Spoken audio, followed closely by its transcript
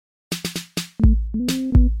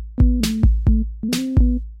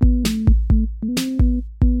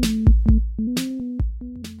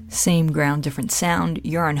Same ground, different sound.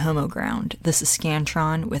 You're on Homo Ground. This is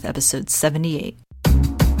Scantron with episode 78.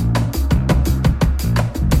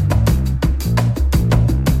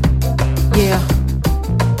 Yeah.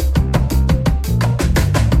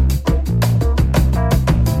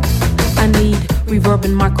 I need reverb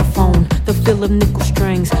and microphone, the feel of nickel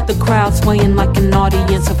strings, the crowd swaying like an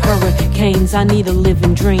audience of hurricanes. I need a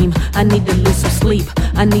living dream, I need to lose some sleep,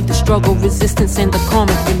 I need the struggle, resistance, and the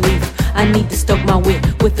karmic relief. I need to stoke my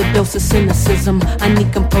wit with a dose of cynicism. I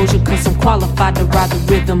need composure cause I'm qualified to ride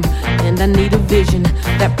the rhythm. And I need a vision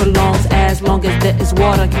that prolongs as long as there is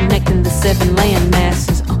water connecting the 7 land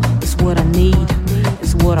masses. It's what I need,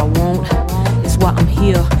 it's what I want, it's why I'm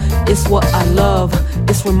here, it's what I love.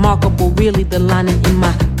 It's remarkable, really, the lining in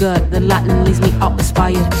my gut. The lightning leaves me all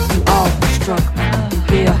inspired. You all struck,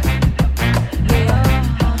 yeah.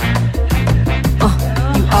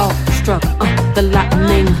 You all struck, the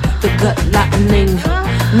lightning, the gut lightning.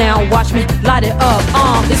 Now watch me light it up.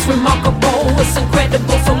 It's remarkable, it's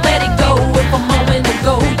incredible, so let it go. If a moment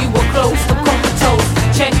ago you were close to comatose,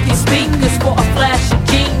 check your speakers for a flash of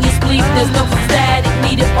genius. Bleep, there's no static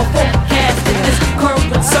needed or forecasted. This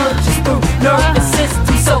current surges through nervous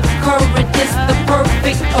system, so current is the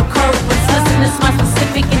perfect occurrence. Listen, it's my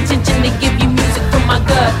specific intention to give you music from my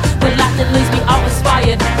gut. The lightning leaves me all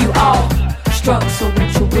inspired. You all struck, so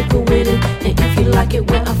won't you wiggle with it? And if you like it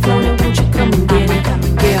when I've flown it, won't you come and get it?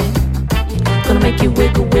 Yeah, gonna make you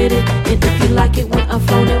wiggle with it. And if you like it when I've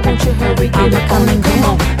flown it, won't you hurry, get it? Come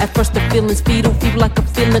on. At first the feeling's fetal like a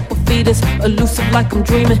feeling of fetus, elusive like I'm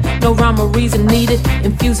dreaming, no rhyme or reason needed.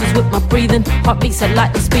 Infuses with my breathing, heartbeats at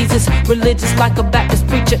lightning speeds. It's religious like a Baptist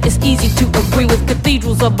preacher. It's easy to agree with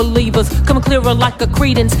cathedrals of believers, coming clearer like a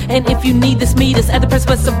credence. And if you need this, meet us at the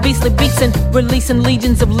precipice of beastly beats and releasing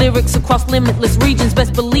legions of lyrics across limitless regions.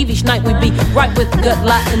 Best believe each night we be right with gut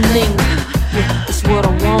lightning. Yeah, it's what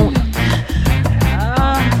I want.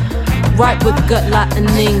 Right with gut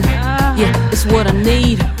lightning. Yeah, it's what I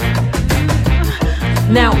need.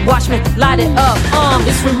 Now watch me light it up.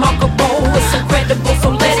 It's remarkable, it's incredible,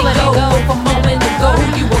 so let it go. If a moment ago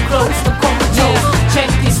you were close to comatose,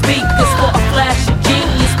 check your speakers for a flash of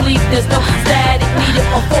genius. Bleep, there's no static needed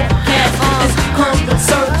or forecast. This current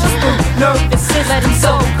surges through nervous system,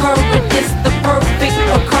 so current is the perfect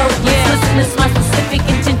occurrence. Listen, it's my specific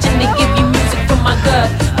intention to give you music from my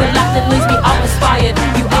gut. The lightning leaves me all inspired.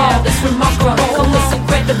 You all, it's remarkable, it's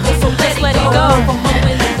incredible, so let it go. If a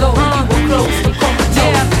moment ago you were close to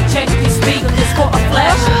comatose, check your speakers for a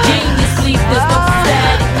flash of genius. Bleep, there's no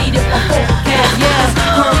static needed or forecast.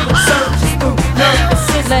 Current surges through nervous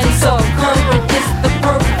system, so current is the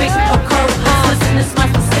perfect occurrence. Listen, it's my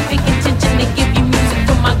specific intention to give you music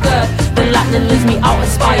from my gut. The lightning leaves me all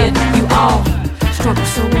inspired. You all struck,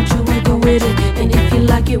 so won't you wiggle with it? And if you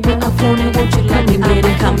like it when I've flown it, won't you let me get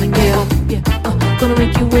it? Come and get it. Gonna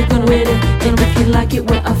make you wiggle with it. And if you like it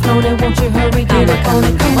when I've flown it, won't you hurry, get it? Come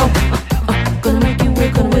on. Gonna make you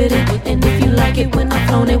wiggle with it. And if you like it when I've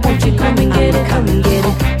flown it, won't you come and get it? Come and get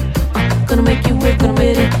it. Gonna make you wiggle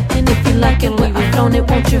with it. And if you like it when I've flown it,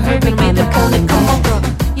 won't you hurry, get it? Come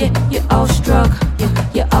on. Yeah, you're all struck.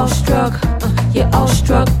 You're all struck. You're all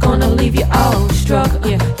struck. Gonna leave you all struck.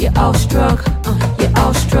 You're all struck. You're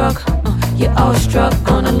all struck. You're all struck.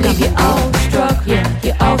 Gonna leave you all struck.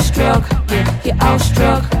 You're all struck. You're all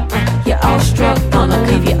struck. You're all struck. Gonna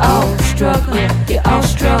leave you all struck. You're all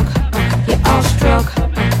struck. You're all struck.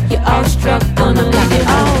 You're all struck. Gonna leave you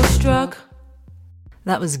all struck.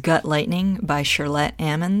 That was Gut Lightning by Charlotte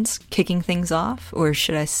Ammons, kicking things off, or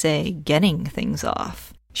should I say, getting things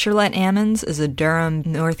off. Charlotte Ammons is a Durham,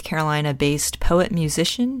 North Carolina-based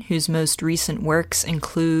poet-musician whose most recent works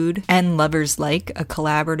include And Lovers Like, a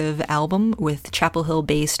collaborative album with Chapel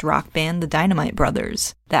Hill-based rock band The Dynamite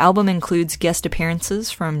Brothers. The album includes guest appearances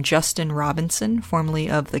from Justin Robinson, formerly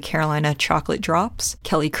of the Carolina Chocolate Drops,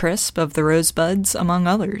 Kelly Crisp of the Rosebuds, among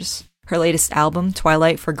others. Her latest album,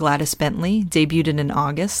 Twilight for Gladys Bentley, debuted in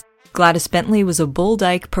August. Gladys Bentley was a Bull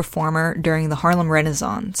Dyke performer during the Harlem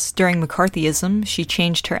Renaissance. During McCarthyism, she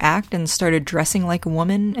changed her act and started dressing like a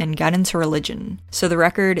woman and got into religion. So the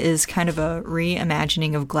record is kind of a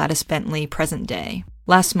reimagining of Gladys Bentley present day.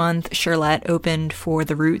 Last month, Charlotte opened for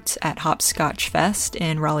The Roots at Hopscotch Fest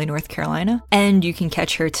in Raleigh, North Carolina. And you can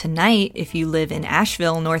catch her tonight if you live in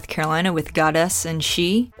Asheville, North Carolina with Goddess and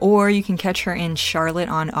She, or you can catch her in Charlotte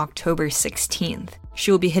on October 16th. She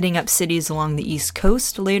will be hitting up cities along the East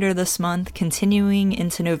Coast later this month, continuing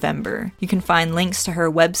into November. You can find links to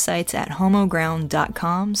her websites at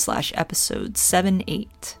homoground.com/episode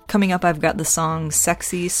 78. Coming up, I've got the songs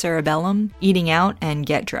Sexy Cerebellum, Eating Out, and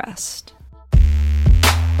Get Dressed.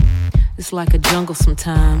 It's like a jungle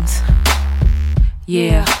sometimes.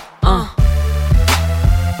 Yeah,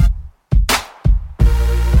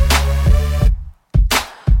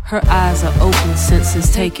 Her eyes are open,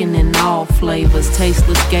 senses taking in all flavors.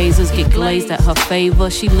 Tasteless gazers get glazed at her favor.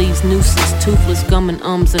 She leaves nooses, toothless, gum and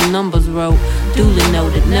ums and numbers wrote. Duly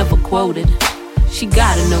noted, never quoted. She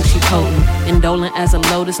gotta know she potent, indolent as a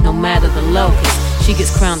lotus, no matter the locus. She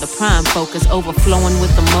gets crowned a prime focus, overflowing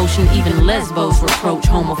with emotion. Even lesbos reproach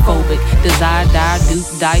homophobic. Desire, dire, dupe,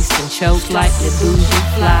 diced and choked. Lightly bougie,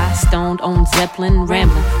 fly, stoned on Zeppelin,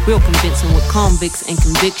 rambling. Real convincing with convicts and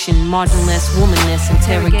conviction. Marginless, womanless,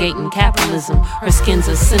 interrogating capitalism. Her skin's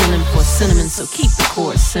a synonym for cinnamon, so keep the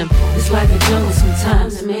chorus simple. It's like a jungle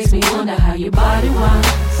sometimes, it makes me wonder how your body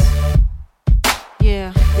winds.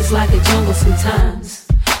 Yeah, it's like a jungle sometimes,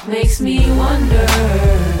 makes me wonder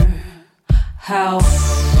how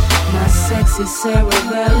my sexy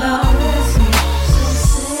cerebellum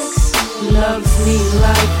loves me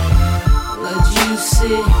like a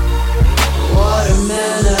juicy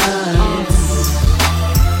watermelon.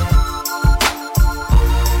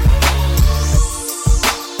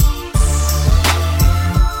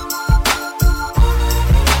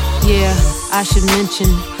 Yeah, I should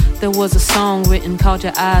mention there was a song written called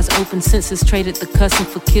Your Eyes Open, Senses Traded the Cussing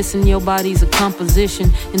for Kissing. Your body's a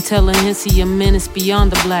composition, intelligentsia, a menace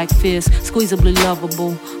beyond the black fist. Squeezably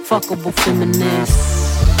lovable, fuckable feminist.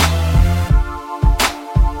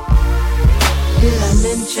 Did I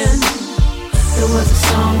mention there was a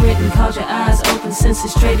song written called Your Eyes Open,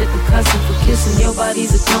 Senses Traded the Cussing for Kissing. Your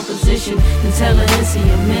body's a composition,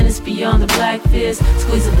 intelligentsia, a menace beyond the black fist.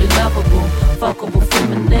 Squeezably lovable, fuckable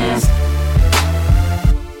feminist.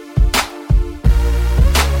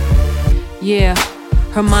 Yeah,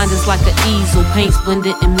 her mind is like an easel, paints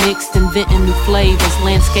blended and mixed, inventing new flavors,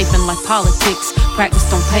 landscaping like politics,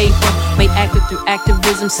 practiced on paper, made active through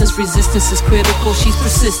activism. Since resistance is critical, she's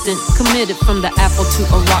persistent, committed from the apple to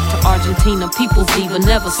Iraq to Argentina. People's diva,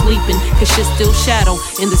 never sleeping, cause shit still shadow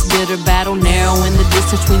in this bitter battle, narrowing the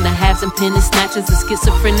distance between the haves and penny snatchers, a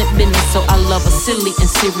schizophrenic business. So I love her silly and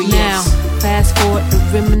serious. Now, fast forward to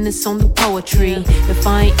reminisce on the poetry. If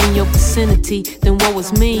I ain't in your vicinity, then what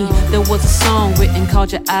was me? There was a song written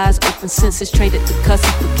called Your Eyes Open, Senses Traded the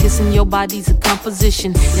Cussing for Kissing. Your body's a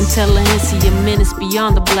composition, intelligentsia, a menace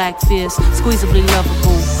beyond the black fist. Squeezably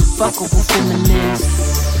lovable, fuckable feminist.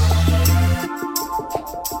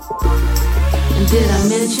 And did I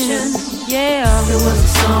mention? Yeah, there was a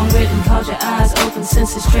song written called Your Eyes Open,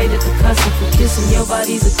 Senses Traded the Cussing for Kissing. Your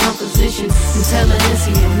body's a composition,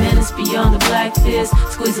 intelligentsia, a menace beyond the black fist.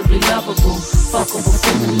 Squeezably lovable, fuckable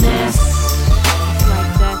feminist. It's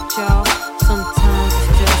like that, y'all. Sometimes it's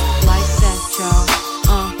just like that, y'all.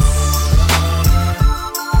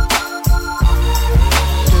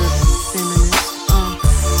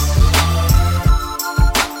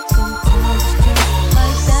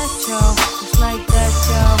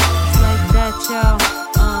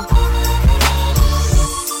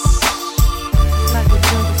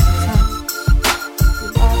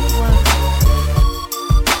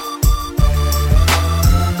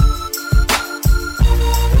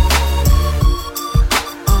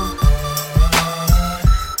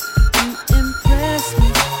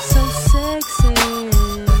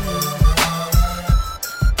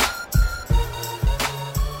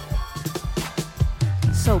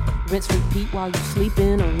 Rinse, repeat while you sleep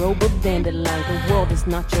in a robe of dandelion. The world is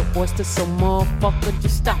not your oyster, so motherfucker,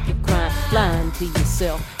 just stop your crying. Lying to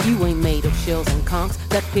yourself, you ain't made of shells and conchs.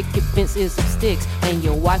 That picket fence is of sticks, and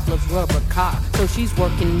your wife loves rubber cock. So she's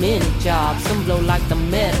working many jobs, some blow like the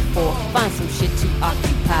metaphor. Find some shit to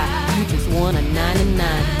occupy, you just want a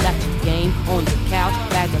 99. Got your game on your couch,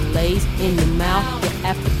 bag of Lay's in your mouth. Your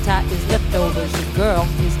appetite is leftovers, your girl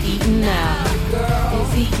is eating now. Your girl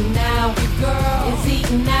is eating now. Your girl is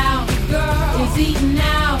eating now. Your girl is eating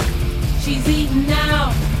now. She's eating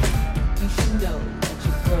now. You should know that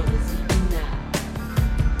your girl is eating now.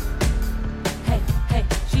 Hey, hey,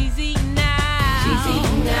 she's eating now. She's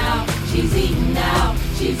eating now. She's eating now.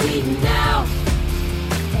 She's eating now.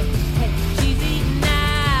 Hey, hey, she's eating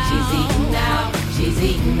now. She's eating now. She's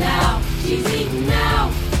eating now. She's eating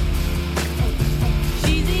now. Hey, hey,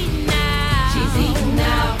 she's eating now. She's eating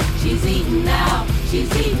now. She's eating now.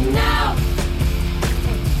 She's eating now.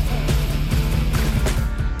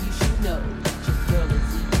 You should know that your girl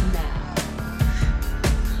is eating.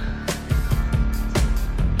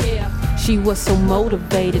 She was so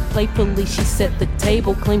motivated, playfully she set the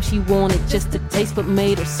table. Claimed she wanted just a taste, but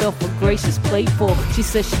made herself a gracious playful. She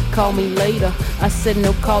said she'd call me later. I said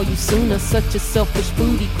no, call you sooner. Such a selfish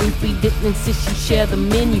foodie groupie, didn't insist she share the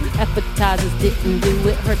menu. Appetizers didn't do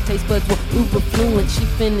it, her taste buds were uber fluent. She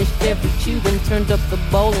finished every chew and turned up the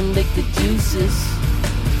bowl and licked the juices.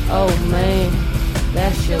 Oh man,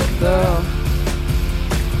 that's your girl.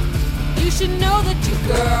 You should know that your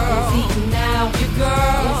girl is eating now. Your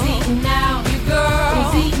girl is eating now. Your girl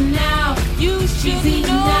is eating now. You should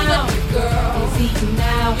know that your girl is eating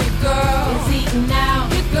now. Your girl is eating now.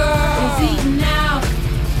 Your girl is eating now.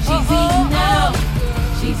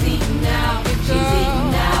 She's eating now. She's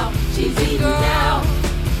eating now. She's eating now. She's eating now.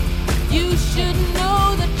 You should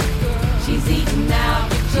know that your girl she's eating now.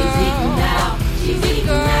 She's eating now. She's eating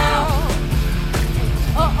now.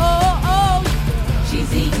 Oh oh oh.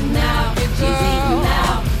 She's eating now, she's eating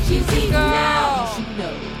now, she's eating now. You should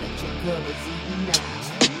know that your girl is eating now.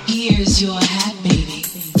 Here's your hat, baby.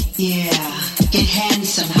 Yeah, get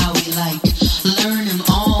handsome how we like. Learn them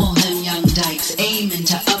all, them young dykes. Aiming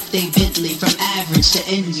to up they Bentley from average to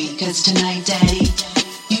envy. Cause tonight, daddy,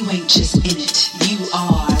 you ain't just in it, you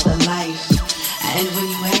are the life. And when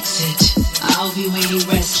you exit, I'll be waiting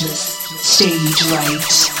restless. Stage right,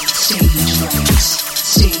 stage right.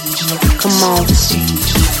 Stage right. Come on.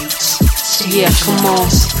 Stage right. Stage yeah, come on.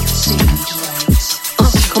 Stage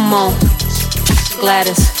right. Come on.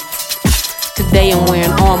 Gladys. Today I'm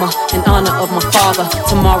wearing armor in honor of my father.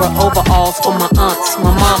 Tomorrow overalls for my aunts,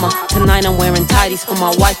 my mama. Tonight I'm wearing tighties for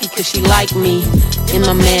my wifey cause she like me. In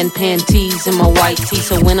my man panties and my white tee.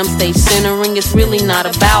 So when I'm stage centering, it's really not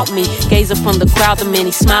about me. Gaze up from the crowd, the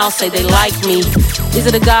many smiles say they like me. Is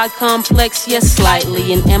it a God complex? Yes,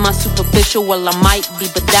 slightly. And am I superficial? Well, I might be,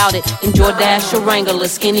 but doubt it. In Jordache or Wrangler,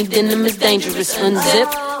 skinny denim is dangerous.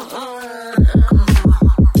 Unzip.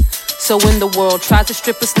 So when the world tries to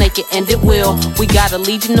strip us naked, and it will, we got a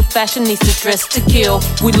legion of fashionistas dressed to kill.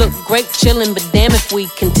 We look great chillin', but damn if we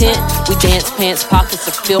content. We dance pants, pockets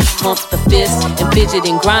of filth, pump the fist, and fidget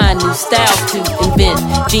and grind new styles to invent.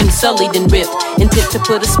 Jeans sullied and ripped, intent to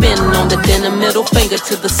put a spin on the denim. Middle finger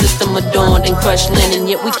to the system adorned and crushed linen.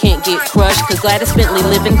 Yet we can't get crushed, cause Gladys Bentley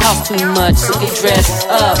living costs too much. So get dressed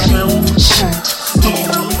up. Clean shirt, skinny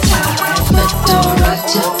tie, fedora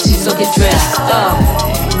tutu. So get dressed up.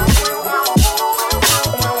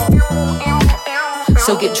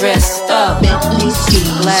 So get dressed up. Bentley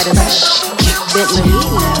steams, Gladys fresh Bentley.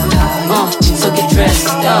 So get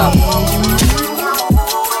dressed up.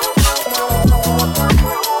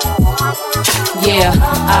 Yeah,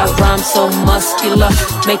 I rhyme so muscular,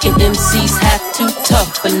 making MCs have to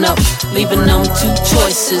toughen up, leaving them two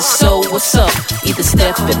choices. So what's up? Either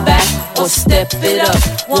step it back or step it up.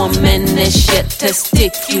 Woman is yet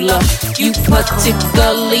testicular, you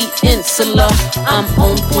particularly insular. I'm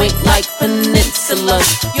on point like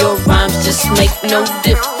peninsulas. Your rhymes just make no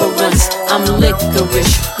difference. I'm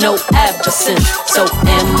licorice, no absinthe, so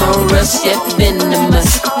amorous yet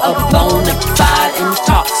venomous, a bona fide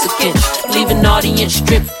intoxicant, leaving audience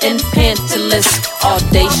stripped and pantyless,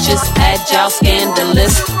 audacious, agile,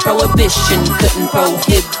 scandalous. Prohibition couldn't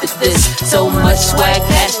prohibit this. So much swag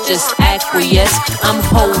has just acquiesced. I'm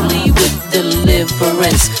holy with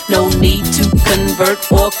deliverance. No need to convert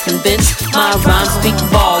or convince. My rhymes speak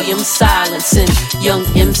volumes, silencing young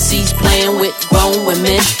MCs playing with grown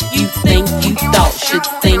women. You think you thought, should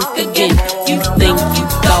think again. You think you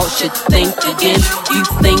thought, should think again. You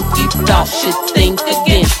think you thought, should think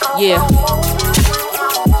again. Yeah.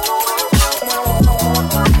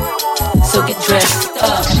 So get dressed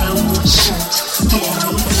up. Clean shirt, skinny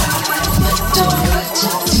tie, fedora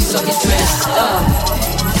tutu. So get dressed up.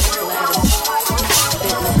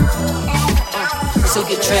 So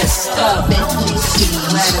get dressed up. Bentley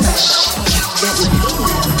steams, fresh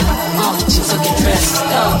So get dressed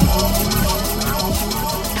up.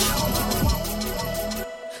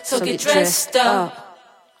 So get dressed up.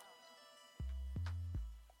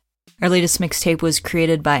 Our latest mixtape was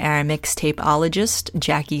created by our mixtapeologist,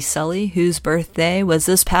 Jackie Sully, whose birthday was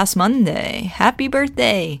this past Monday. Happy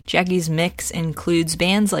birthday! Jackie's mix includes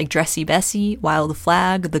bands like Dressy Bessie, Wild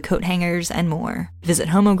Flag, The Coat Hangers, and more. Visit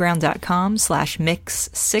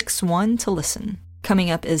homoground.com/mix61 to listen.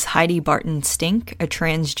 Coming up is Heidi Barton Stink, a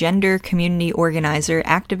transgender community organizer,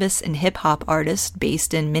 activist, and hip-hop artist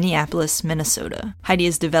based in Minneapolis, Minnesota. Heidi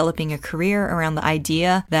is developing a career around the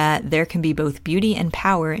idea that there can be both beauty and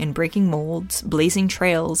power in breaking molds, blazing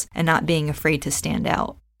trails, and not being afraid to stand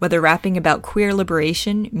out. Whether rapping about queer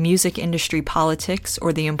liberation, music industry politics,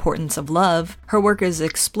 or the importance of love, her work is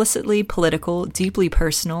explicitly political, deeply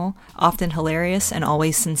personal, often hilarious, and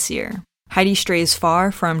always sincere. Heidi strays far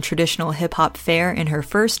from traditional hip-hop fare in her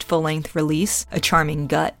first full-length release, A Charming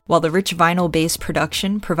Gut. While the rich vinyl-based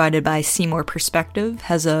production provided by Seymour Perspective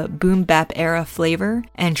has a boom-bap-era flavor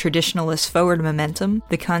and traditionalist forward momentum,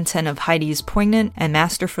 the content of Heidi's poignant and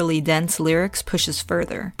masterfully dense lyrics pushes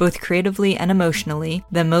further, both creatively and emotionally,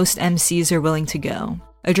 than most MCs are willing to go.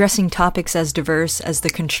 Addressing topics as diverse as the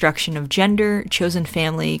construction of gender, chosen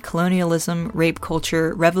family, colonialism, rape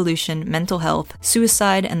culture, revolution, mental health,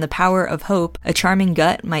 suicide, and the power of hope, A Charming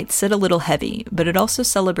Gut might sit a little heavy, but it also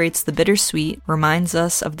celebrates the bittersweet, reminds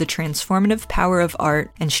us of the transformative power of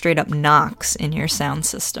art, and straight up knocks in your sound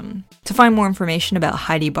system. To find more information about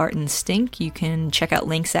Heidi Barton's Stink, you can check out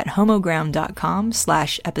links at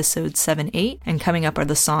homoground.com/episode 78, and coming up are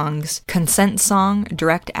the songs Consent Song,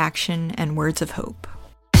 Direct Action, and Words of Hope.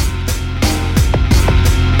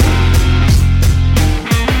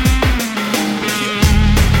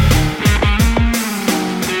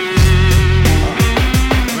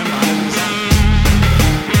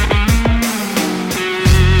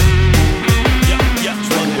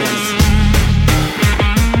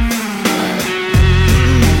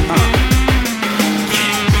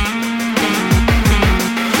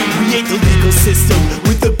 System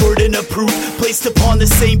with the burden of proof placed upon the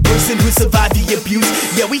same person who survived the abuse.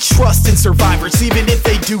 Yeah, we trust in survivors even if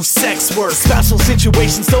they do sex work. Special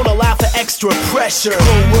situations don't allow for extra pressure.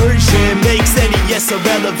 Coercion makes any yes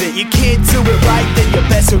irrelevant. You can't do it right, then you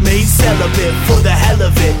best remain celibate. For the hell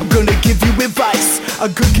of it, I'm gonna give you advice. A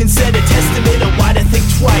good consent, a testament of why to think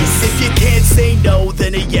twice. If you can't say no,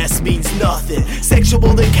 then a yes means nothing.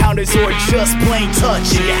 Sexual encounters or just plain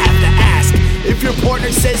touch, and you have to ask if your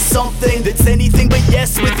partner says something that's anything but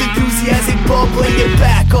yes, with enthusiasm bubbling, and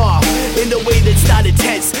back off in a way that's not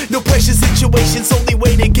intense. No pressure situations, only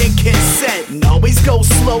way to get consent. And always go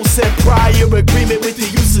slow, set prior agreement with the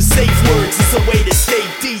use of safe words. It's a way to stay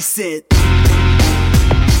decent.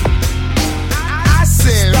 I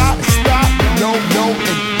said stop, no,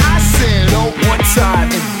 and I said no one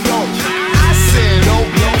time and don't. I said no,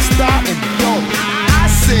 stop and don't. I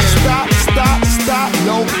said stop,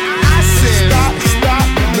 no. I said stop,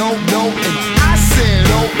 no, and I said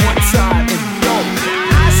no one time and don't.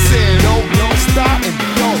 I said no, stop and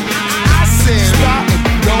don't. I said stop and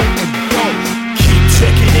don't. Keep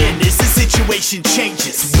checking in as the situation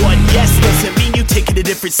changes. One yes doesn't mean you take it to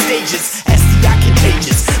different stages. STI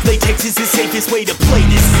contagious. Latex is the safest way to play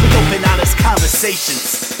this with open, honest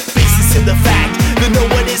conversations. Basis in the fact that no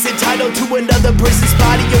one is entitled to another person's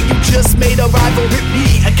body, or you just made a rival with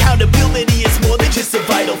me. Accountability is more than just a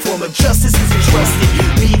vital form of justice. It's a trusted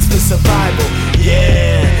means for survival.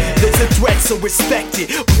 Yeah, there's a threat, so respect it.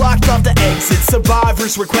 Blocked off the exit.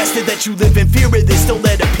 Survivors requested that you live in fear of this. Don't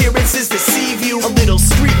let appearances deceive you. A little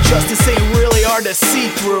street justice ain't really hard to see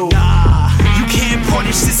through. Nah, you can't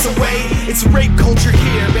punish this away. It's rape culture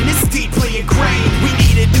here, and it's deeply ingrained. We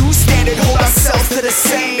need a new standard, hold ourselves to the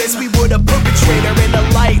same as we would a perpetrator in the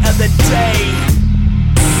light of the day.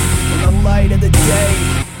 In the light of the day.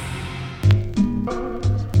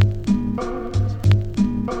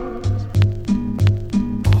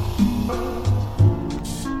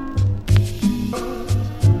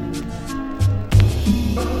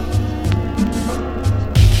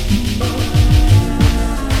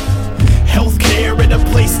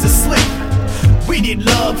 To sleep. We need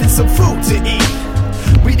love and some food to eat.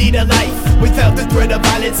 We need a life without the threat of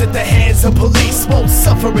violence at the hands of police. Won't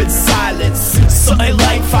suffer in silence. Something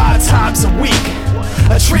like 5 times a week.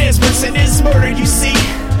 A trans person is murdered, you see.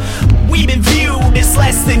 We've been viewed as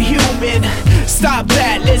less than human. Stop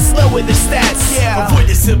that, let's lower the stats. Yeah. Avoid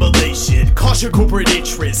assimilation, caution corporate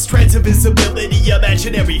interests. Trans invisibility,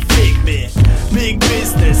 imaginary figment. Big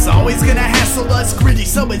business, always gonna hassle us. Gritty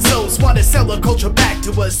so-and-sos wanna sell our culture back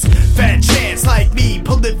to us. Fat chance like me,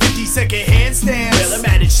 pulling 50-second handstands. Well, I'm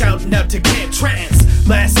at it shouting out to Camp Trans.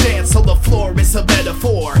 Last dance on the floor is a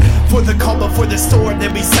metaphor for the calm before the storm,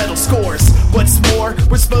 then we settle scores. What's more,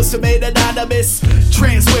 we're supposed to remain anonymous.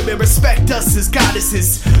 Trans women respect us as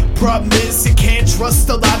goddesses. Problem is, you can't trust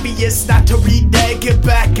the lobbyists not to renege and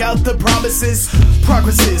back out the promises.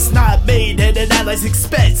 Progress is not made at an ally's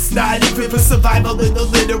expense. Not even for survival in the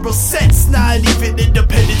literal sense. Not even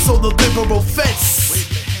independence on the liberal fence. Wave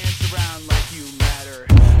your hands around like you matter.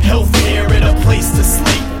 Healthcare and a place to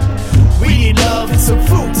sleep. We need love and some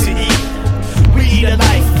food to eat. We need a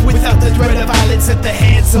life without the threat of violence at the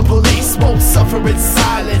hands of police. Won't suffer in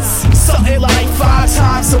silence. Something like 5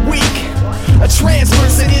 times a week. A trans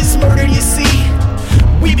person is murdered, you see.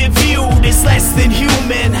 We've been viewed as less than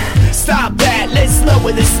human. Stop that, let's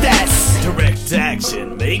lower the stats. Direct action.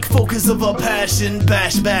 action. Make focus of our passion,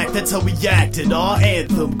 bash back, that's how we acted. Our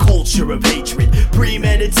anthem, culture of hatred,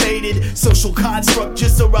 premeditated, social construct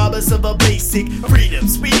just to rob us of our basic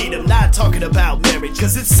freedoms. We need them, not talking about marriage,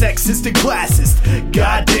 cause it's sexist and classist.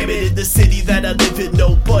 God damn it, in the city that I live in,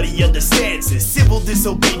 nobody understands this. Civil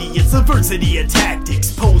disobedience, diversity of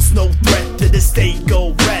tactics, pose no threat to the state,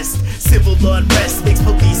 go rest. Civil unrest makes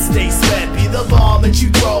police stay spent. Be the bomb that you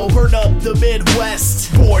throw, burn up the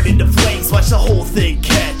Midwest. Born into flames, watch the whole thing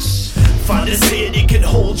catch. Find a city, can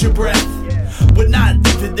hold your breath. We're not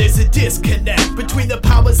living, there's a disconnect between the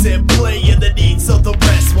powers in play and the needs of the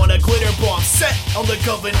rest. Want a glitter bomb set on the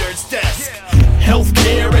governor's desk.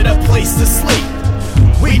 Healthcare and a place to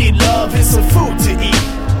sleep. We need love and some food to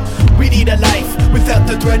eat. We need a life without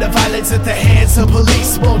the threat of violence at the hands of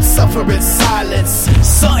police. Won't suffer in silence.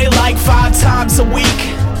 Something like 5 times a week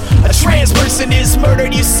a trans person is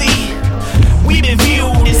murdered, you see. We've been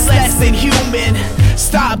viewed as less than human.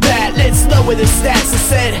 Stop that, let's lower the stats. I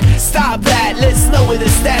said, stop that, let's lower the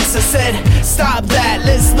stats. I said, stop that,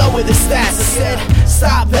 let's lower the stats. I said,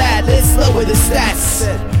 stop that, let's lower the stats. I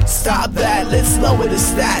said, stop that, let's lower the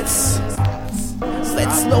stats.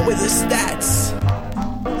 Let's lower the stats.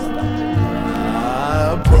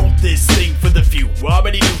 I wrote this thing for the few.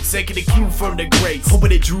 Already knew, taking a cue from the greats.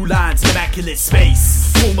 Hoping it drew lines, immaculate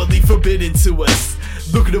space, formerly forbidden to us.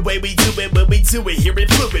 Look at the way we do it when we do it, hearing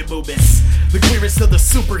fluid movements. The clearest of the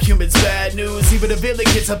superhumans, bad news. Even a villain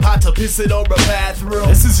gets a pot to piss it over a bathroom.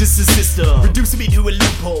 This is just a system, reducing me to a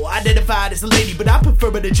loophole. Identified as a lady, but I prefer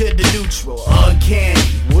an agenda neutral. Uncanny,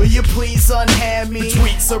 will you please unhand me?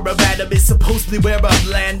 Between cerebellum is supposedly where I'm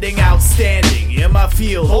landing. Outstanding in my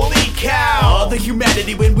field, holy cow. All the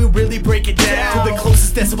humanity when we really break it down. To the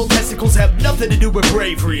closest decibel testicles have nothing to do with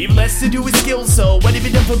bravery. Even less to do with skill, so what have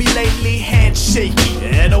you done for me lately? Handshaking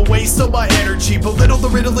and a waste of my energy. Belittle the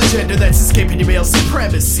riddle agenda that's escaping your male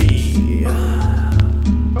supremacy.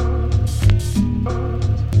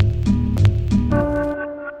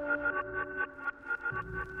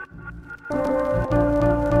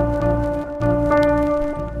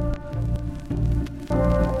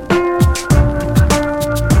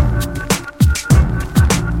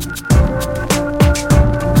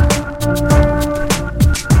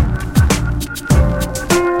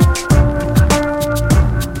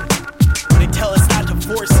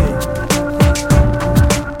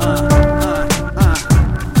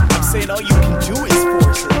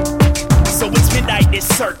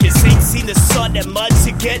 Circus ain't seen the sun that much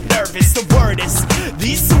to get nervous. The word is,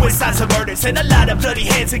 these suicides are murders, and a lot of bloody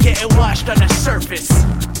hands are getting washed on the surface.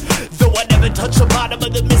 Though I never touched the bottom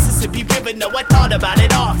of the Mississippi River, no, I thought about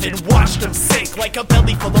it often. Watched them sink like a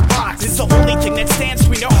belly full of rocks. It's the only thing that stands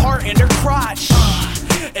between her heart and her crotch.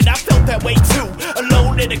 And I felt that way too,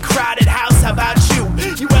 alone in a crowded house. How about you?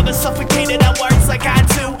 You ever suffocated at words like I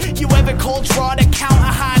do? You ever cold drawn to count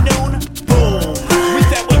a high noon? Boom, with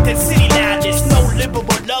that weight, that city loudness. No liberal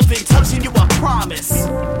loving, touching you, I promise.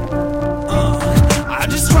 I'm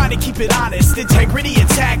just trying to keep it honest. Integrity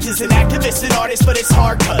intact as an activist and artist, but it's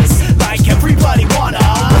hard cause, like everybody wanna,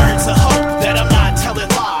 words of hope that I'm not telling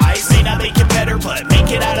lies. May not make it better, but make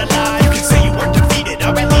it out alive. You can say you weren't defeated,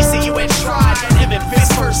 or at least that you had tried. Living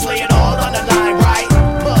fist first, lay it all on the line, right?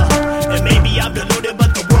 And maybe I'm deluded,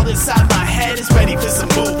 but the world inside my head is ready for some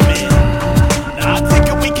movement. Now I'm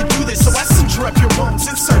thinking we can do this, so I suture up your wounds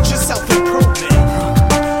and search your self-improvement.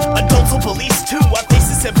 Adults will police too, I face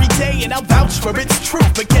this every day and I'll vouch for its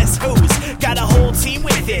truth. But guess who's got a whole team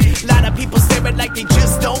with it? A lot of people staring like they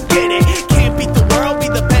just don't get it. Can't beat the world, be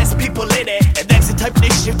the best people in it. And that's the type of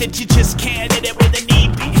initiative that you just can't hit it with a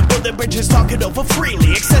need be. Building bridges, talking over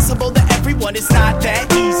freely, accessible to everyone, it's not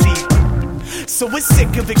that easy. So we're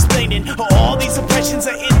sick of explaining how all these oppressions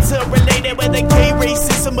are interrelated. Whether gay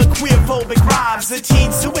racism or queer-phobic rhymes, the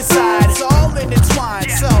teen suicide, it's all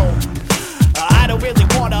intertwined. So I don't really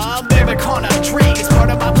wanna Americana dream. It's part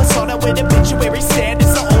of my persona with obituary stand.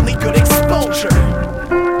 It's the only good exposure.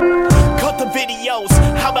 Cut the videos,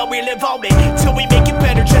 how about we live on it till we make it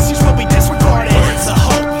better, just use what we disregard it. It's a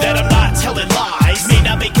hope that I'm not telling lies. May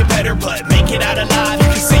not make it better, but make it out alive. You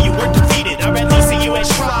can say you weren't defeated, or at least that you had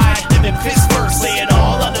tried. Living fist first, lay it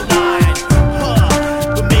all on the line.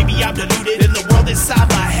 But maybe I'm deluded and the world inside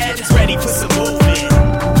my head is ready for some movement.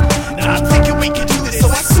 Now I'm thinking we can do this, so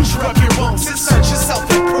I suture up your wounds and search your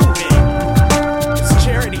self-improvement. It's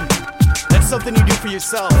charity. That's something you do for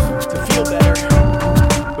yourself to feel better.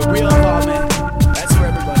 But real involvement, that's for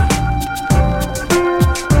everybody.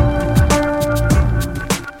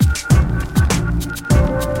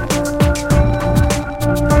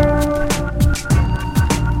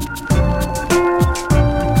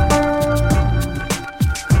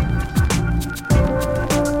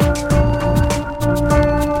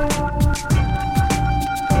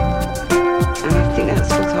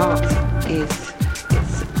 is.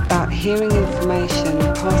 It's about hearing information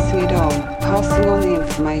and passing it on, passing on the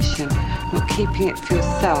information, not keeping it for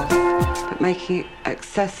yourself, but making it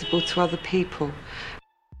accessible to other people.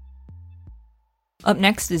 Up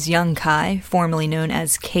next is Young Kai, formerly known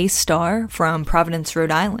as K-Star, from Providence,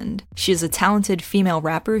 Rhode Island. She is a talented female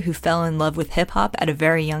rapper who fell in love with hip-hop at a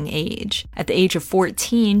very young age. At the age of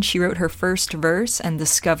 14, she wrote her first verse and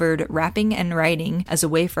discovered rapping and writing as a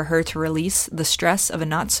way for her to release the stress of a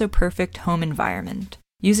not-so-perfect home environment.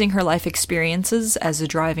 Using her life experiences as a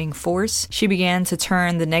driving force, she began to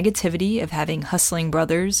turn the negativity of having hustling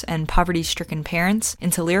brothers and poverty-stricken parents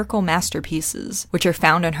into lyrical masterpieces, which are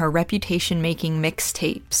found on her reputation-making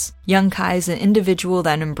mixtapes. Young Kai is an individual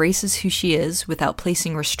that embraces who she is without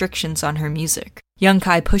placing restrictions on her music. Young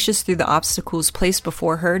Kai pushes through the obstacles placed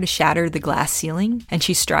before her to shatter the glass ceiling, and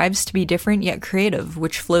she strives to be different yet creative,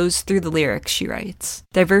 which flows through the lyrics she writes.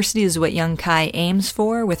 Diversity is what Young Kai aims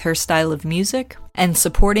for with her style of music, and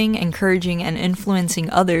supporting, encouraging, and influencing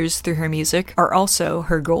others through her music are also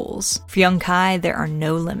her goals. For Young Kai, there are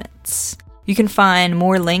no limits. You can find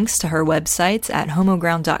more links to her websites at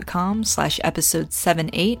homoground.com/episode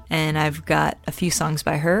 78, and I've got a few songs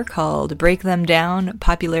by her called Break Them Down,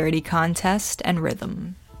 Popularity Contest, and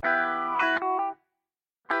Rhythm.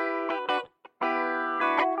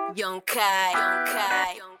 Young Kai,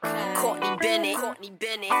 Courtney Bennett.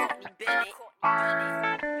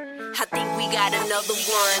 I think we got another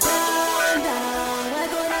one. We're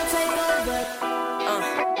gonna take over.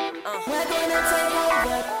 We're gonna take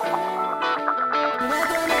over. We're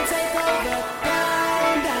gonna take over.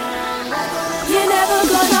 You're never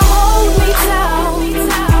gonna hold me down.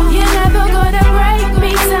 You're never gonna break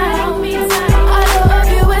me down. All of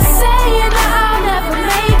you are saying that I'll never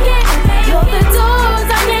make it. You're the doors I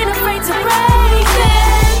ain't afraid to break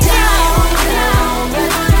them down. We're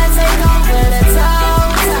gonna take over the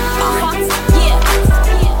town. Yeah.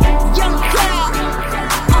 Young Kai.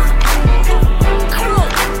 Come on.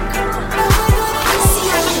 See,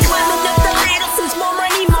 I've been climbing up the ladder since more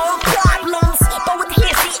money, more problems. But what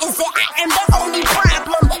here see is that I am the only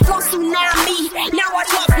problem. Flow tsunami, now I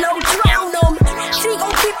drop no drown 'em. She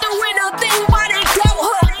gon' keep doing her thing while they doubt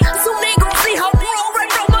her. Soon they gon' see her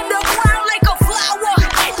roaring from underground like a flower.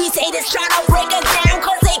 These haters tryna break her down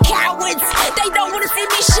 'cause they cowards. They don't wanna see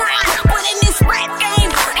me shine, but in this rap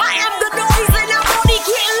game, I am the noise and I'm only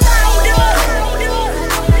getting louder.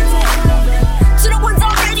 To the ones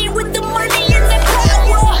already with the money and the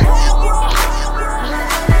power.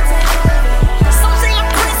 Some say I'm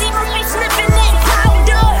crazy for me sniffing that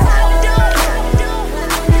powder.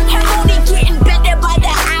 I'm only getting better by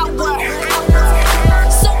the hour.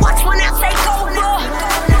 So watch when I take over.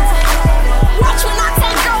 Watch when I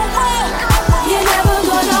take over. You're never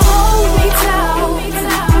gonna hold me down.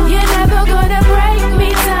 You're never gonna break me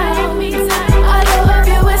down. All of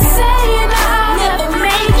you are saying that I'll never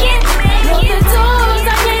make it. You're the doors I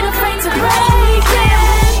ain't afraid to break them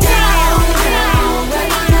down. We're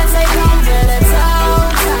gonna take over the town.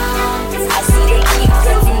 I see they keep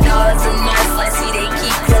closing doors on us. I see they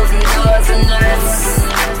keep closing doors on us.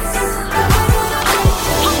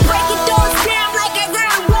 I'm breaking doors down like I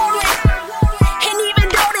got a warrant. And even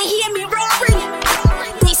though they hear me roaring,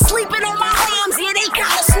 they sleeping on my arms, yeah, they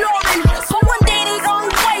kinda snoring. But one day they gon'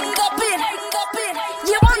 wake up in.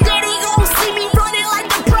 Yeah, one day they gon' see me running like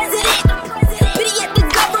the president. Pity at the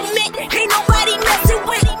government, ain't nobody messing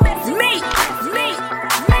with me.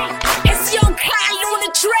 It's Young Kai on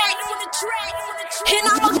the track. And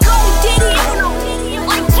I'ma go Diddy on 'em.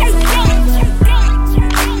 Like take that.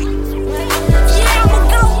 Yeah, I'ma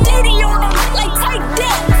go Diddy on 'em. Like take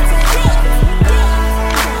that.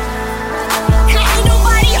 Ain't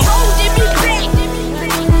nobody holding me back.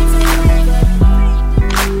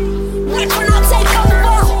 Watch when I take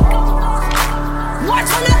over. Watch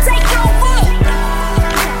when I take over.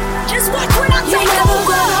 Just watch when I take over. You're never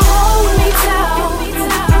gonna hold me down.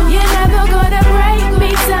 You're never gonna break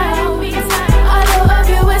me down. All of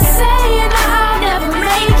you are saying that I'll never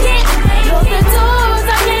make it. You're the doors I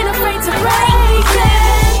ain't afraid to break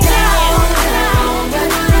them down.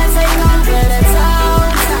 We're gonna take over the town.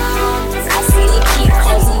 I see they keep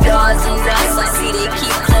closing doors on us. I see they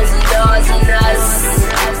keep closing doors on us.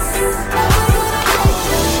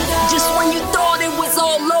 Just when you thought it was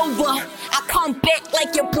all over, I come back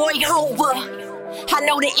like your boy Hoover. I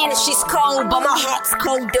know the industry's cold, but my heart's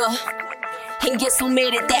colder. And guess who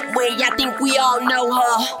made it that way? I think we all know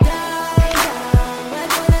her.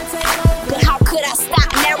 But how could I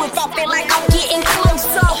stop now if I feel like I'm getting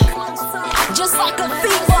closer? Just like a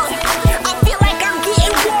fever, I feel like I'm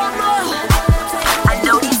getting warmer. I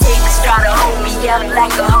know these haters try to hold me up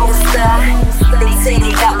like a holster. They say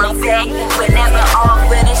they got my back,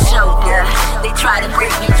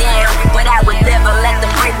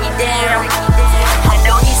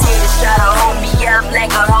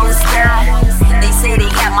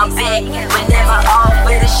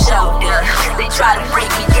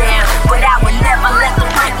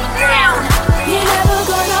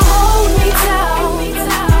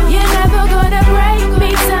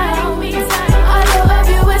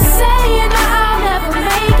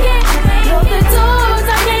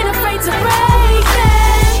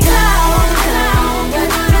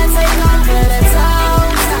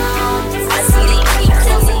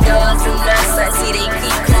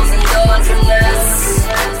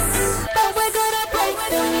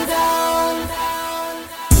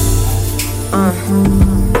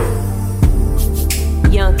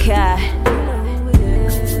 Young Kai,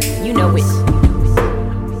 you know it.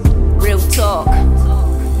 Real talk.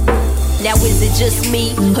 Now is it just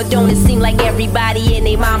me, or don't it seem like everybody and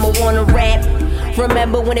they mama wanna rap?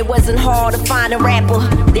 Remember when it wasn't hard to find a rapper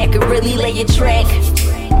that could really lay a track?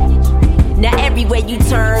 Now everywhere you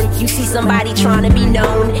turn, you see somebody trying to be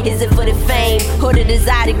known. Is it for the fame, or the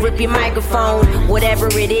desire to grip your microphone? Whatever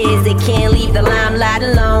it is, they can't leave the limelight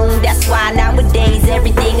alone. That's why nowadays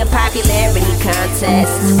everything a popularity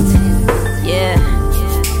contest. Yeah,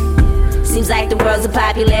 seems like the world's a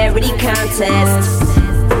popularity contest.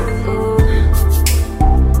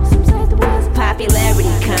 Popularity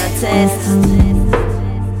contest.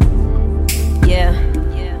 Yeah,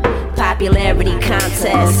 popularity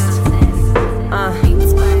contest.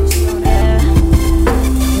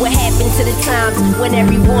 What happened to the times when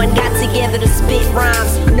everyone got together to spit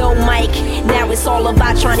rhymes? No mic, now it's all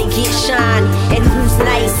about trying to get shine. And who's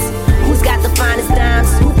nice? Who's got the finest dimes?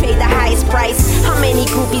 Who paid the highest price? How many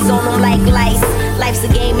groupies on them like lice? Life's a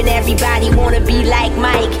game and everybody wanna be like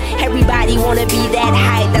Mike. Everybody wanna be that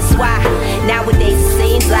hype. That's why nowadays it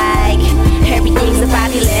seems like everything's a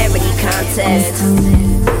popularity contest.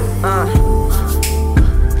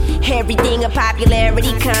 Everything a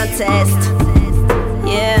popularity contest.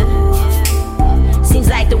 Yeah, seems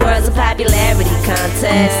like the world's a popularity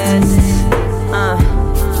contest.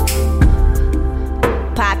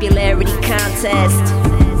 Popularity contest.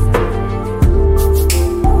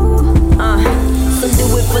 Some do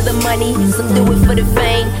it for the money, some do it for the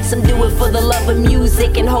fame, some do it for the love of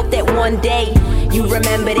music and hope that one day you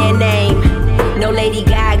remember their name. No Lady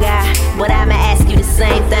Gaga, but I'ma ask you the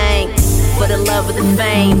same thing. For the love of the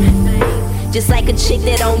fame, just like a chick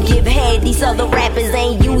that don't give head, these other rappers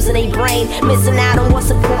ain't using their brain, missing out on what's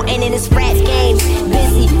important in this rap game.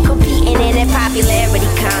 Busy competing in that popularity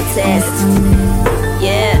contest.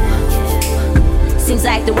 Yeah, seems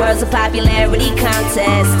like the world's a popularity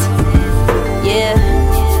contest. Yeah,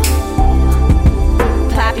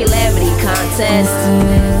 popularity contest.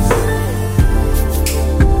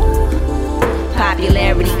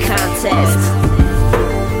 Popularity contest.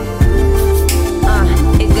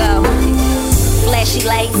 Flashy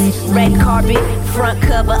lights, red carpet, front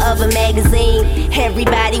cover of a magazine.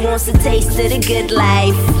 Everybody wants a taste of the good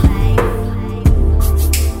life.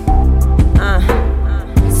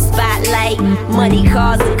 Spotlight, money,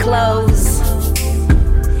 cars, and clothes.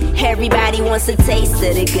 Everybody wants a taste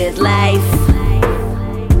of the good life.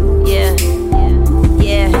 Yeah,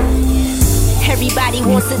 yeah. Everybody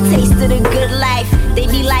wants a taste of the good life. They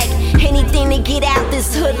be like, anything to get out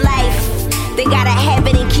this hood life. They gotta have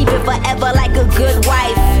it and keep it forever like a good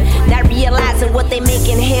wife. Not realizing what they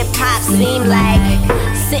making hip-hop seem like.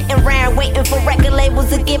 Sitting around waiting for record labels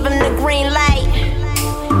to give them the green light.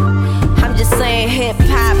 I'm just saying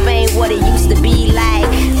hip-hop ain't what it used to be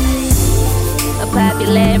like. A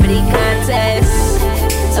popularity contest.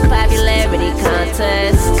 A popularity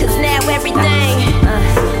contest. Cause now everything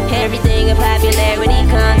a popularity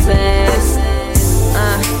contest.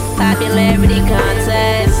 Popularity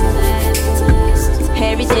contest.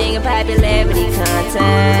 Everything a popularity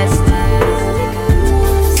contest.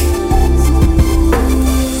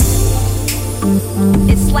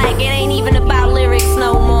 It's like it ain't even about lyrics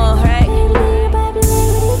no more, right?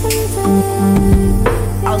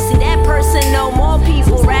 Oh, see that person know more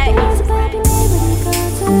people, right?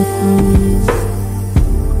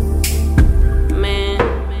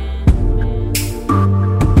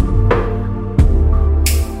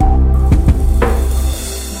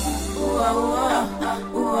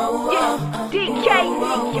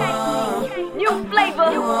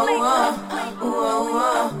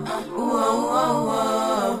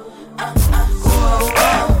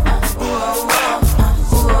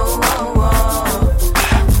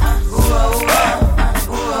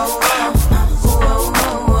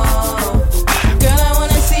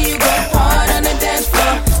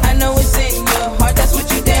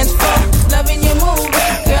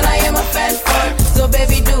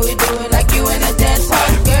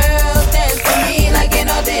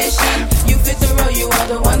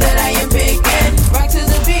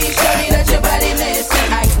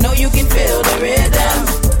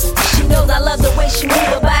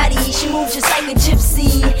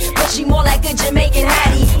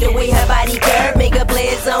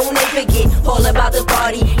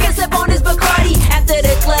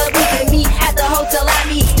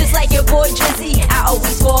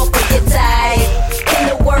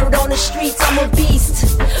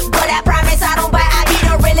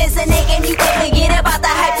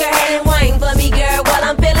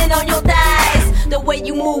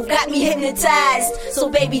 So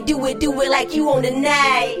baby, do it like you on the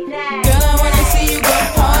night. Girl, I wanna see you go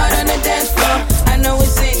hard on the dance floor. I know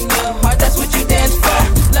it's in your heart, that's what you dance for.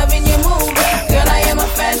 Loving your movement, girl, I am a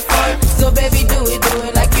fan for it. So baby, do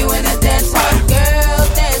it like you in a dance hall. Girl,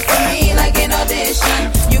 dance for me like an audition.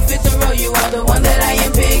 You fit the role, you are the one that I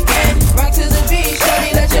am picking. Rock to the beat,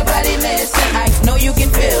 shorty, let your body listen. I know you can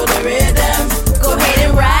feel the rhythm. Go ahead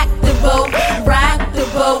and rock the boat, rock the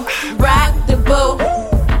boat, rock the boat.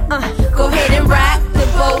 Go ahead and rock the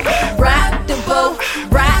boat, rock the boat,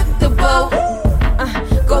 rock the boat.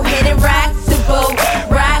 Go ahead and rock the boat,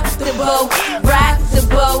 rock the boat, rock the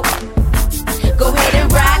boat. Go ahead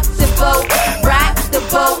and rock the boat, rock the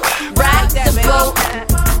boat, rock the boat.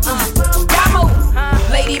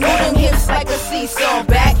 Lady, move them hips like a seesaw.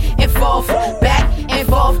 Back and forth, back and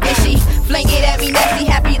forth. And she fling it at me nasty,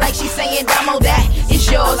 happy like she's saying, Damo, that is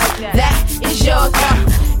yours, that is yours.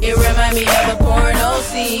 It remind me of a porno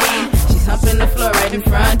scene. She's humping the floor right in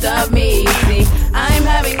front of me. See, I'm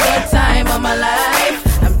having the time of my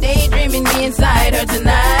life. I'm daydreaming me inside her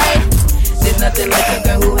tonight. There's nothing like a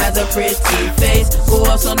girl who has a pretty face, who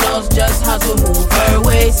also knows just how to move her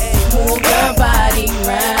waist. Move your body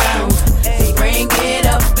round, bring it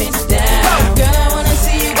up and down. Girl, I wanna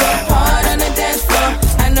see you go hard on the dance floor.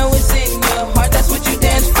 I know it's in your heart, that's what you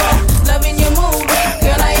dance for. Loving your movement,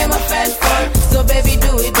 girl, I am a fan for it. So baby,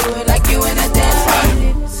 do it like you in a dance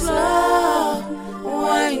hall. Slow,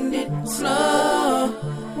 wind it, slow,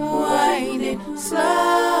 wind it,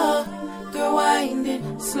 slow. Girl, wind it,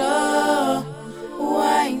 slow,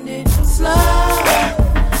 wind it, slow,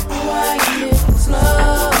 wind it,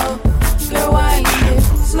 slow. Girl, wind it,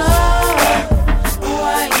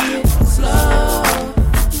 slow.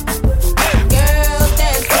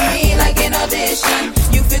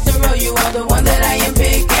 You fit the role, you are the one that I am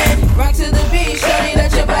picking. Rock to the beat, shorty,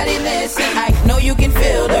 let your body listen. I know you can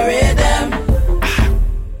feel the rhythm.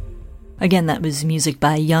 Again, that was music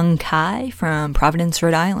by Young Kai from Providence,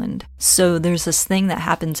 Rhode Island. So there's this thing that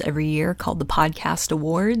happens every year called the Podcast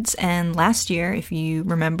Awards, and last year, if you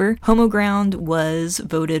remember, Homo Ground was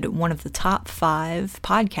voted one of the top 5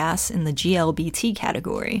 podcasts in the GLBT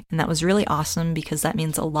category. And that was really awesome because that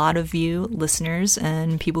means a lot of you listeners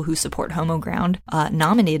and people who support Homo Ground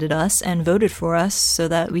nominated us and voted for us so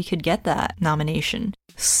that we could get that nomination.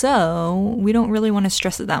 So we don't really want to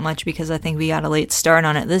stress it that much because I think we got a late start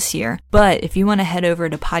on it this year. But if you want to head over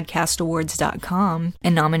to podcastawards.com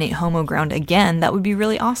and nominate Homo Ground again, that would be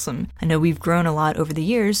really awesome. I know we've grown a lot over the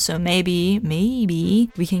years, so maybe we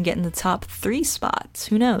can get in the top 3 spots.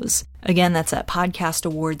 Who knows? Again, that's at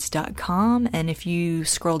podcastawards.com, and if you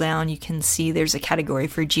scroll down, you can see there's a category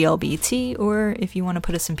for GLBT, or if you want to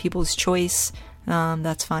put us in People's Choice,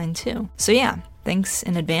 that's fine too. So yeah, thanks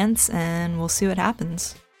in advance, and we'll see what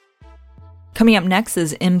happens. Coming up next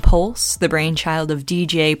is Impulse, the brainchild of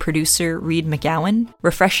DJ producer Reed McGowan.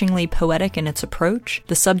 Refreshingly poetic in its approach,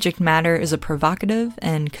 the subject matter is a provocative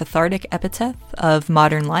and cathartic epitaph of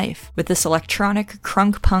modern life. With this electronic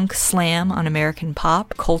crunk-punk slam on American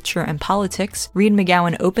pop, culture, and politics, Reed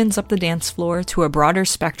McGowan opens up the dance floor to a broader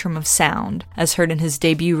spectrum of sound, as heard in his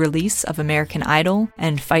debut release of American Idol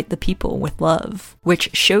and Fight the People with Love,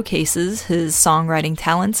 which showcases his songwriting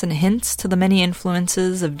talents and hints to the many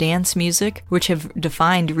influences of dance music which have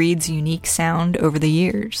defined Reed's unique sound over the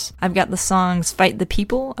years. I've got the songs Fight the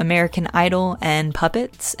People, American Idol, and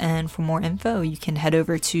Puppets, and for more info, you can head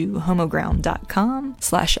over to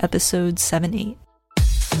homoground.com/episode 78.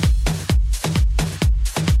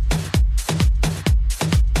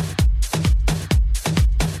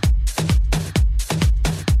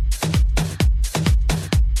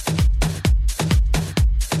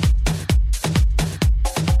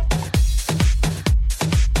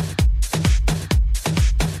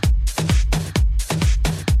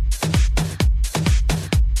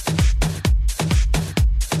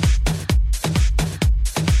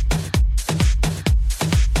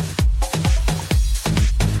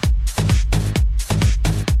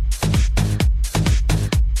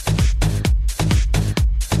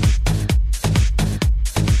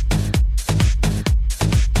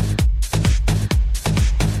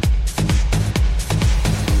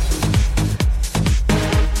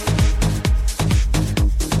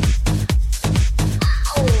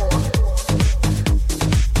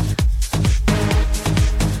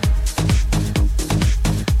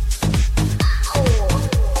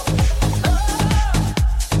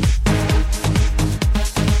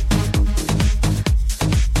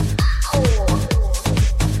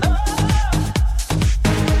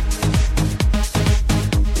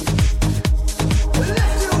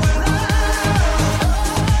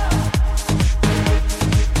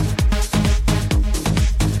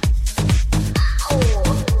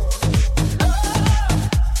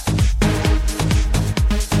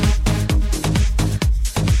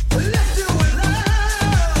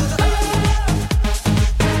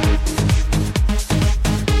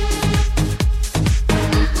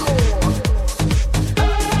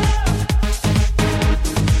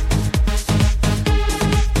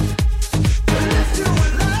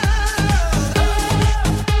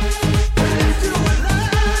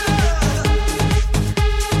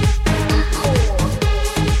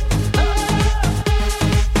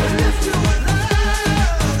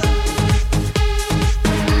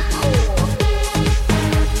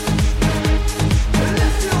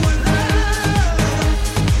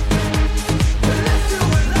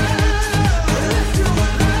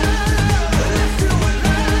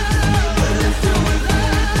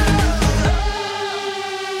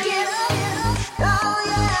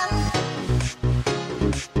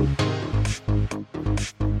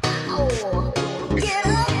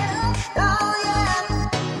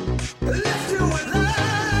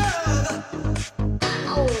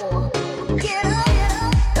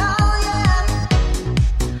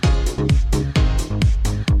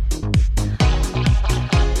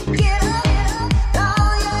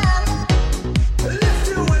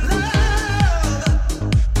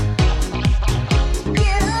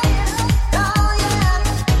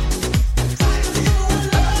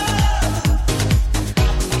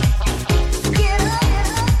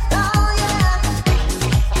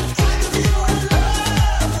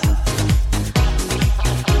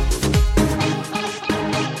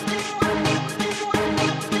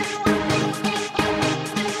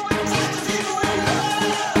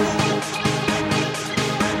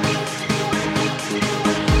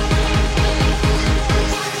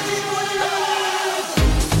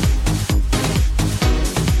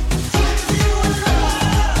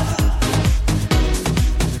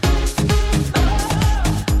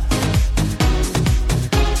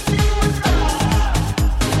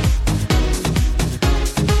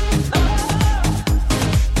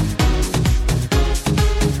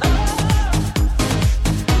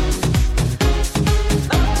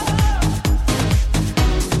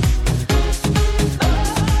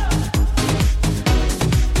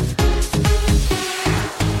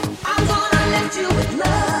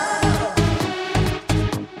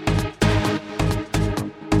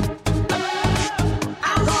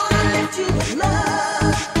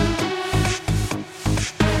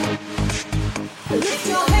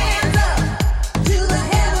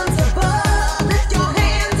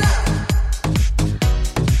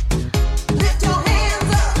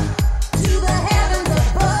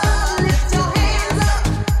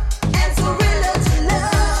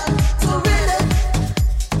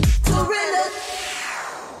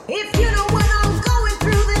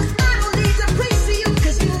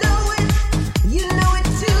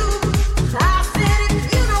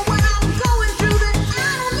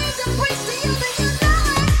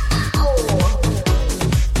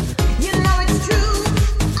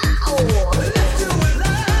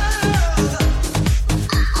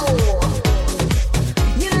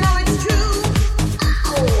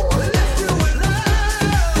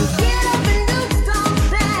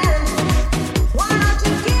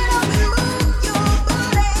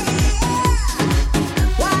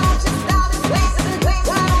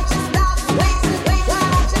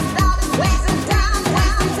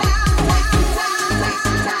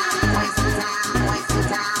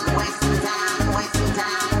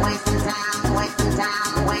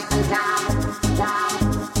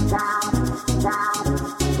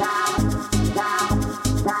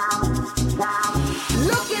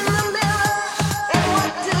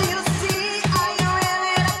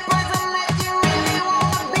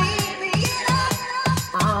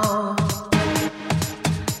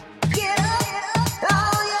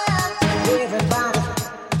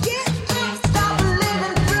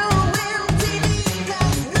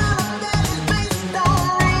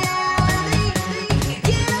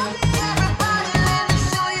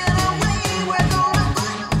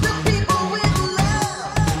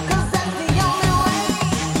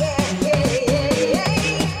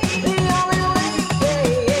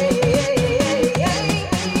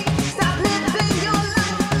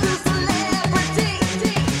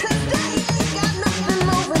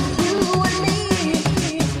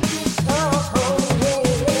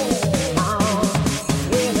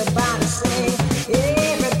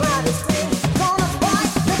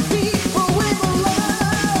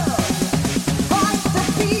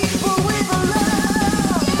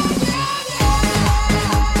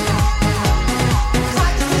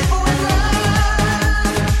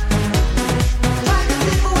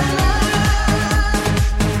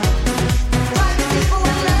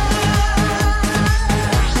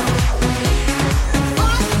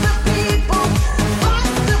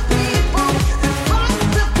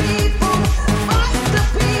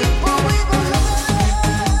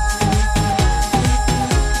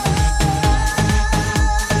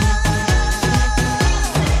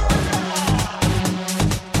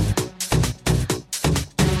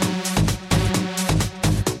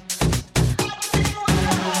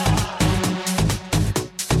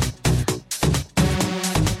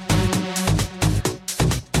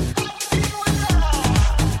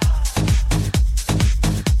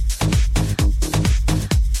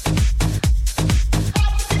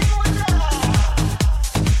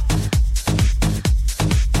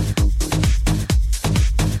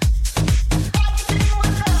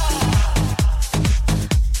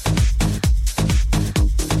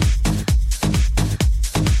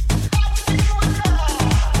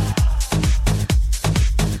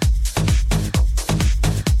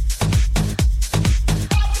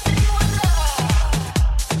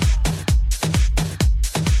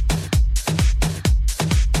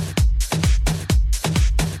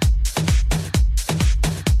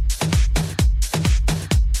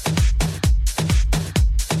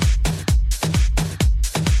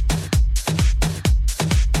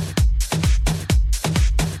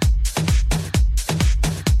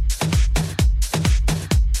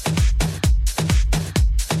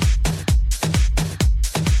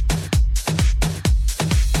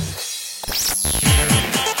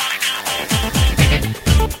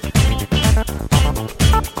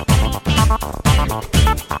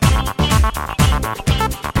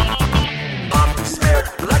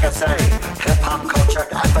 say. Hip-hop culture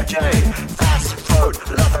effigy. Fast food,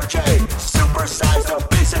 lethargy. Supersized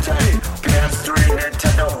obesity. PS3,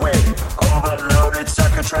 Nintendo Wii. Overloaded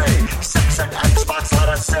circuitry. Sex and Xbox, let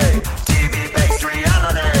us say. TV-based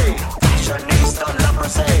reality. Fashionista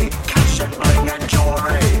leprosy. Cash and bling and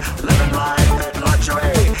jewelry. Living life in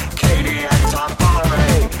luxury. Katie and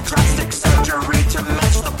tomfoolery. Drastic surgery to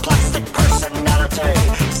match the plastic personality.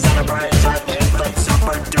 Celebrate and inflate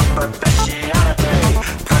super duper bestiality.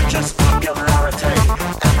 Purchase popularity.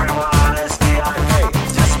 Everyone is VIP.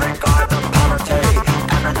 Disregard the poverty.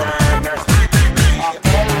 Everything is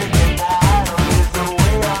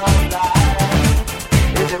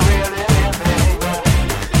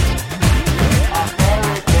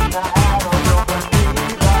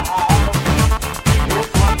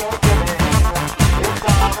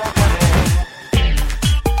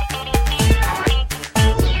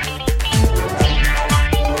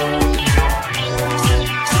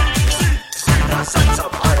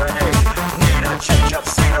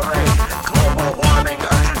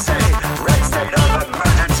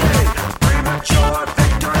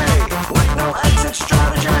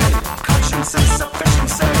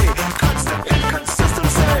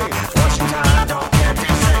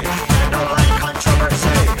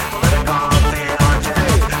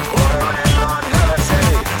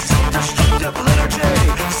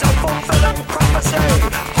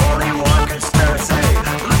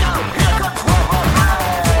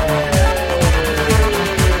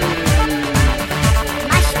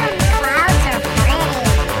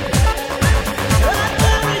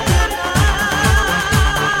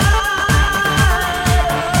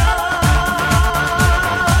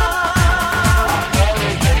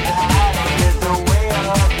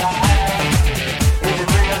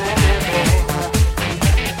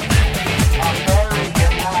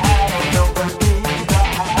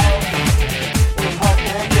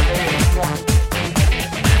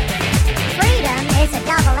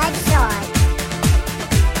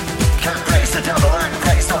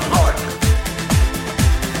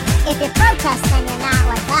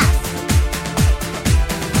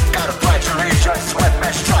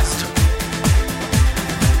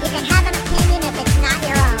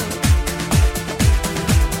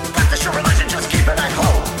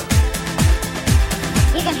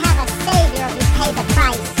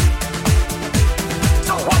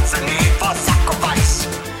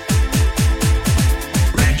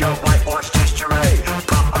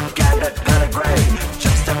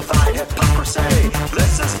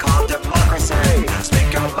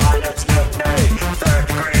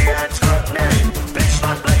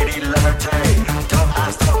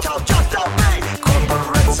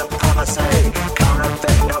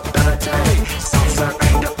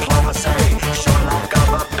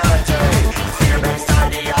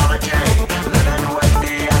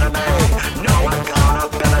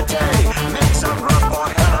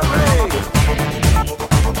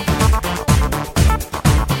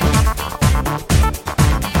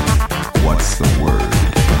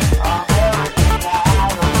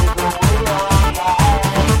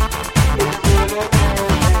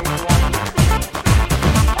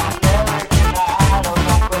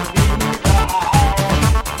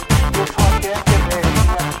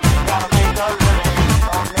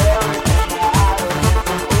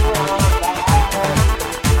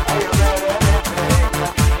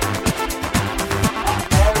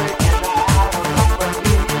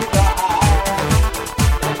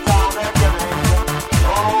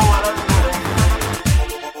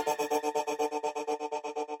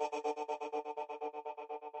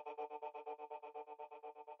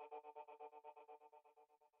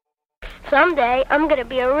Someday, I'm gonna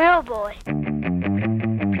be a real boy.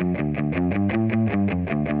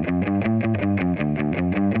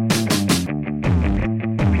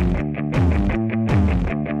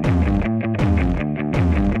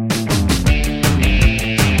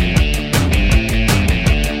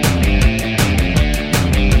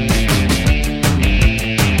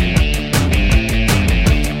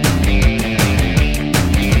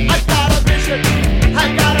 I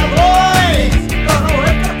got a voice, gonna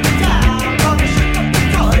wake up the town, gonna shake up the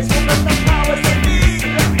toys, gonna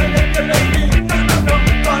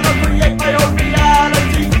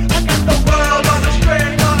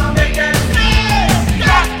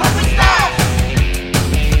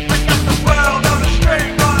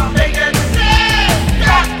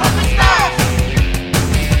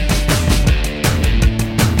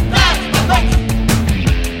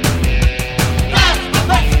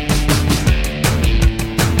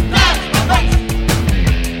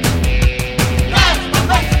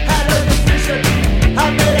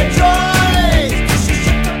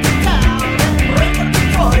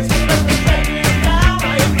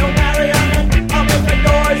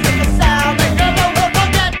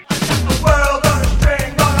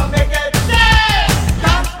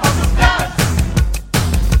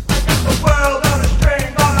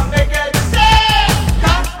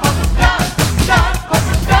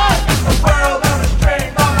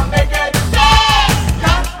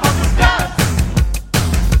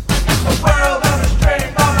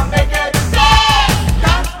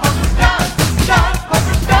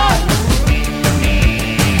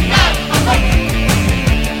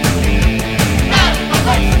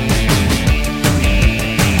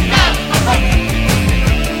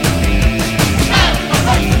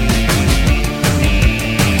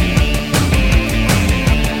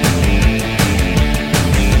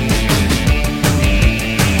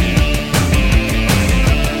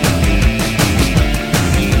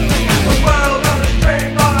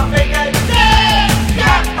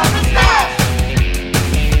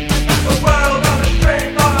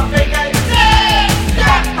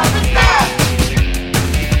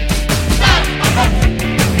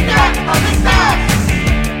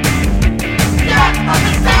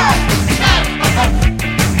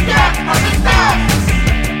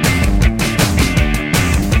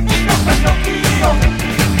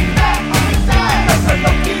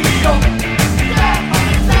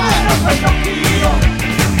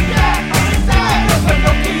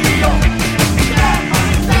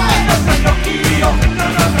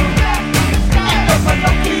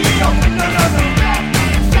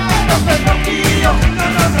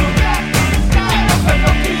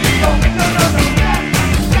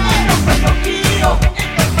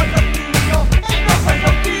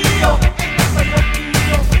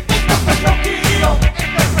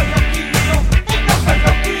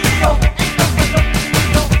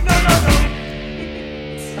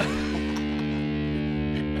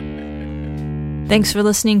Thanks for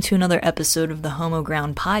listening to another episode of the Homo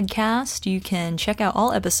Ground podcast. You can check out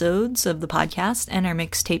all episodes of the podcast and our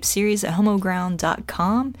mixtape series at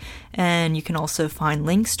homoground.com. And you can also find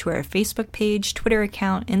links to our Facebook page, Twitter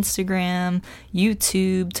account, Instagram,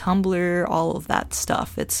 YouTube, Tumblr, all of that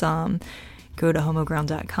stuff. It's go to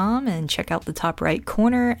homoground.com and check out the top right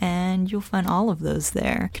corner and you'll find all of those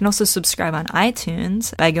there. You can also subscribe on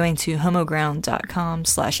iTunes by going to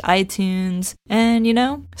homoground.com/iTunes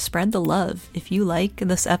and, spread the love. If you like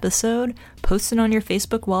this episode, post it on your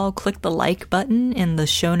Facebook wall, click the like button in the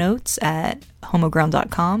show notes at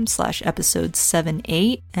homoground.com/episode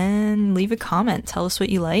 78 and leave a comment. Tell us what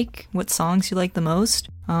you like, what songs you like the most.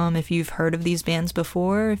 If you've heard of these bands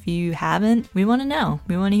before, if you haven't, we want to know.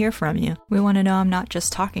 We want to hear from you. We want to know I'm not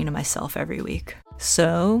just talking to myself every week.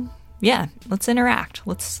 So, yeah, let's interact.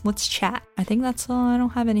 Let's chat. I think that's all. I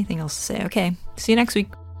don't have anything else to say. Okay, see you next week.